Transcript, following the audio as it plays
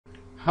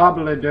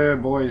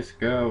Hobbler boys,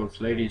 girls,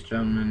 ladies,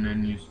 gentlemen,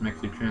 and you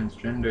smexy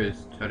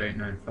transgenders,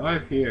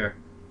 Tud895 here,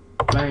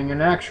 playing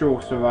an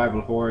actual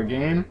survival horror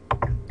game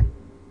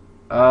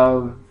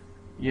of,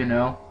 you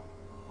know,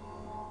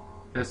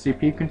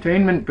 SCP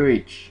Containment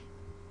Breach.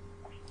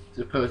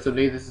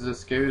 Supposedly this is a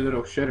scary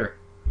little shitter.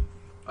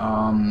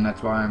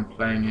 That's why I'm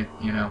playing it,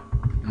 you know,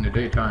 in the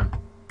daytime.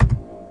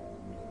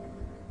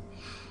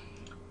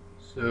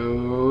 So,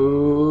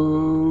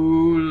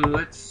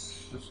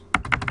 let's just,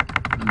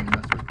 let me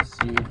mess with the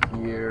seed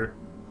here.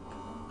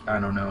 I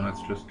don't know,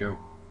 let's just go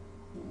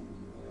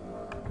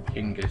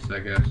Pingus, I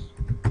guess.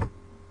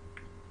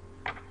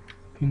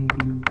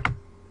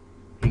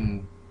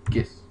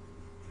 Pingus.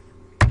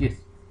 Yes.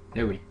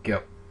 There we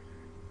go.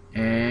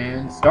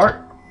 And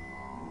start.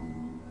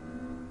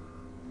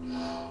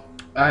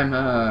 I'm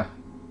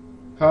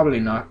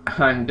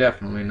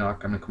definitely not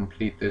gonna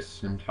complete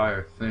this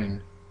entire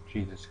thing.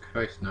 Jesus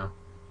Christ, no.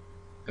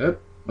 Oh,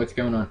 what's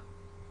going on?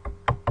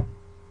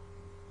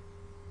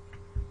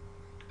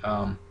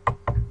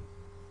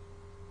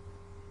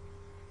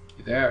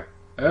 You there?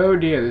 Oh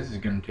dear, this is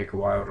gonna take a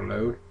while to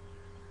load.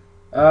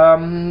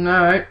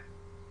 Alright.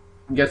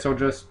 Guess I'll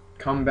just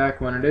come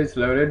back when it is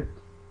loaded.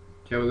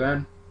 Till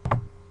then.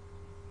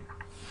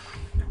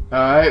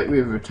 Alright,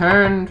 we've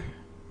returned.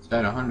 It's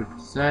at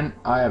 100%.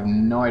 I have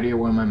no idea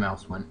where my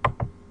mouse went.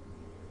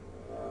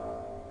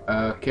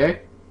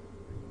 Okay.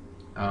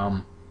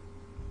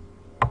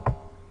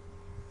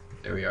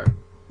 There we are.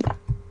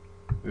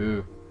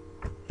 Ooh.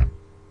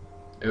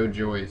 Oh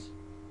joys.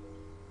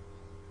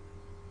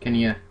 Can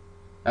you...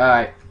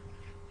 Alright.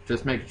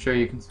 Just making sure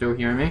you can still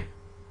hear me.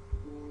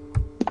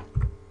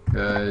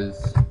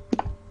 Cause...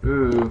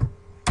 Ooh.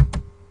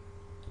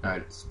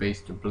 Alright,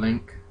 space to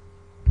blink.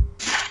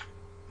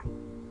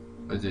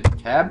 Was it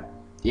tab?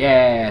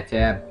 Yeah,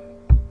 tab.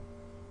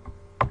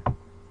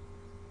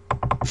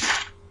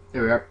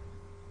 There we are.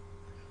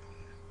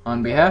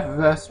 On behalf of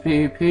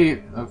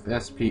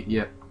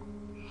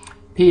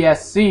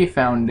PSC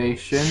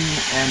Foundation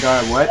and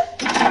our what?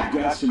 I've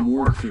got some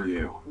work for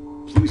you.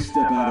 Please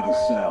step out of the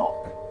cell.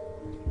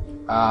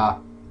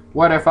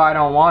 What if I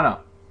don't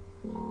wanna?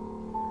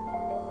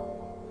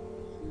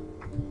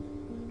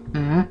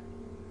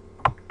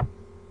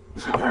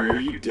 Are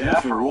you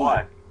deaf or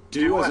what?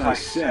 Do as I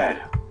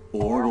said,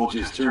 or we'll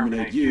just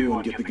terminate you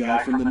and get the guy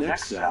from the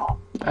next cell.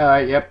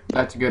 Alright, yep,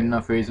 that's a good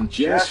enough reason.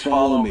 Just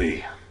follow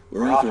me.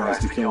 We're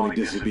authorized to kill only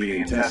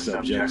disobedient test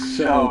subjects,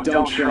 so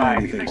don't try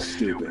anything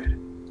stupid.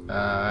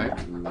 Alright.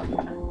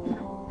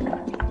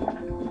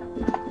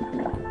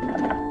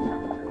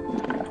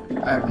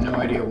 I have no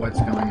idea what's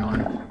going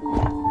on.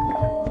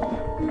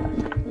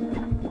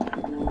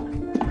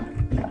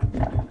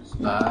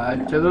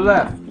 Slide to the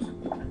left.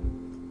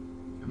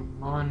 Come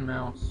on,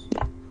 mouse.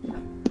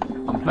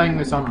 I'm playing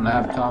this on a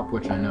laptop,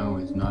 which I know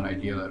is not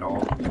ideal at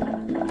all.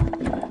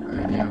 Or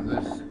any of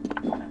this.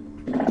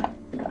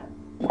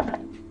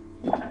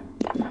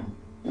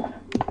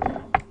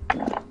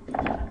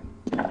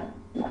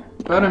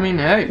 But I mean,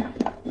 hey,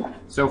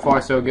 so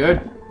far so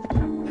good.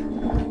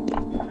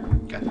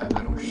 Got that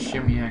little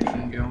shimmy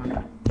action going.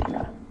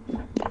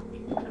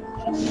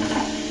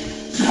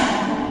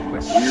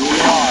 But here we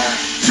are.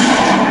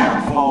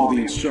 Now follow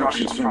the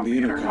instructions from the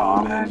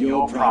intercom and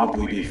you'll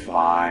probably be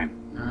fine.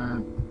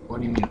 What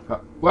do you mean?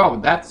 Well,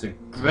 that's a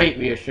great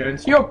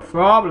reassurance. You'll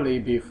probably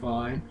be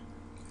fine.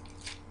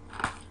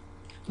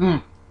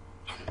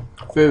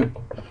 Food.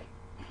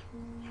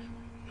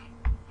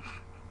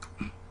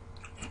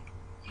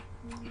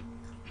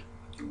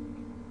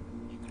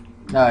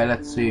 Alright,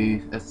 let's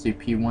see.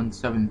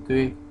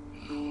 SCP-173.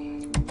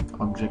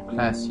 Object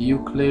class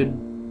Euclid.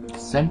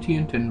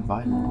 Sentient and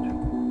violent.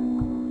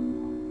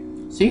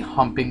 Is he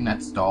humping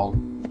that stall?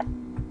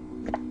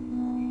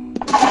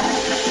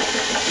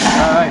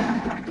 Alright.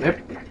 Yep.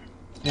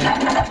 Yeah.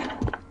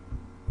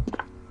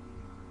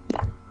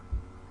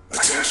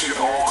 Attention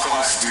all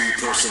Class D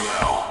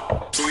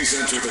personnel. Please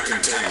enter the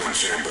containment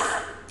chamber.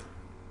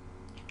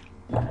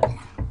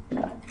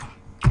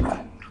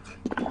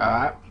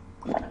 Alright.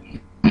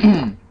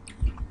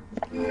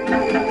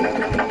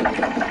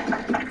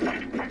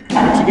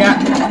 What you got?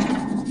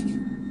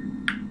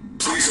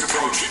 Please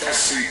approach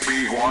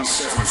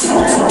SCP-173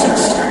 for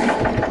testing.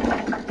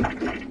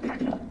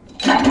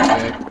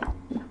 Okay.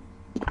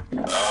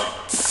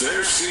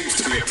 There seems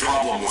to be a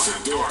problem with the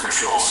door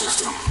control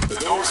system. The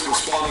door isn't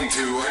responding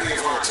to any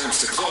of our attempts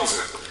to close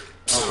it.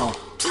 So,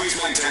 please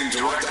maintain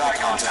direct eye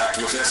contact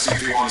with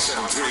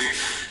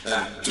SCP-173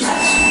 and just...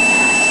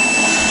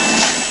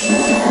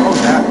 Oh,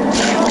 that.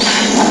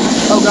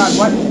 Oh god,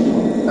 what?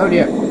 Oh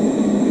dear.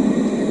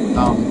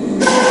 Okay.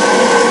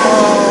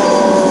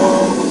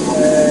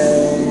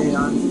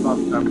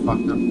 I'm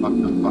fucked.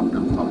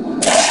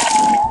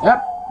 Yep.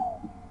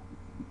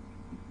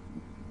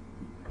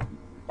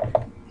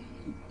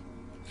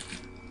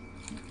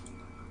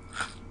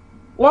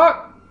 What?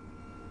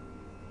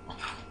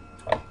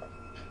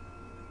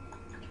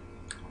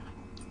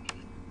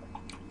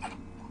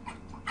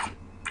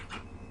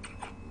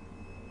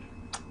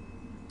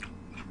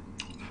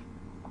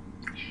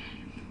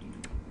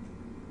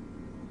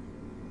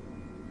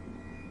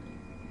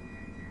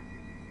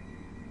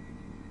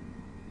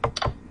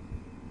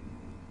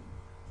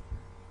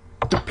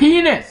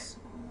 Penis!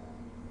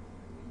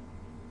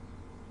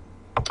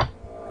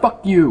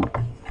 Fuck you!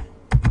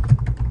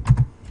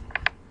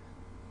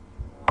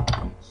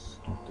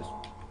 Start this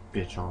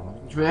bitch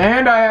on.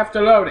 And I have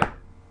to load it.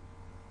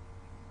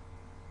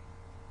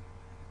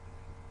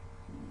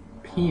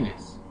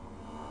 Penis.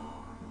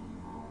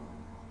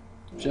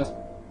 Just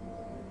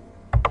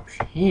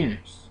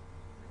penis.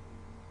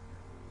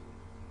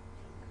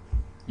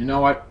 You know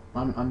what?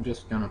 I'm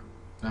just gonna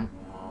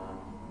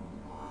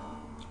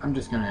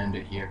end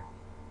it here.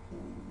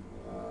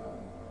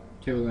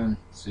 Till then,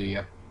 see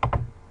ya.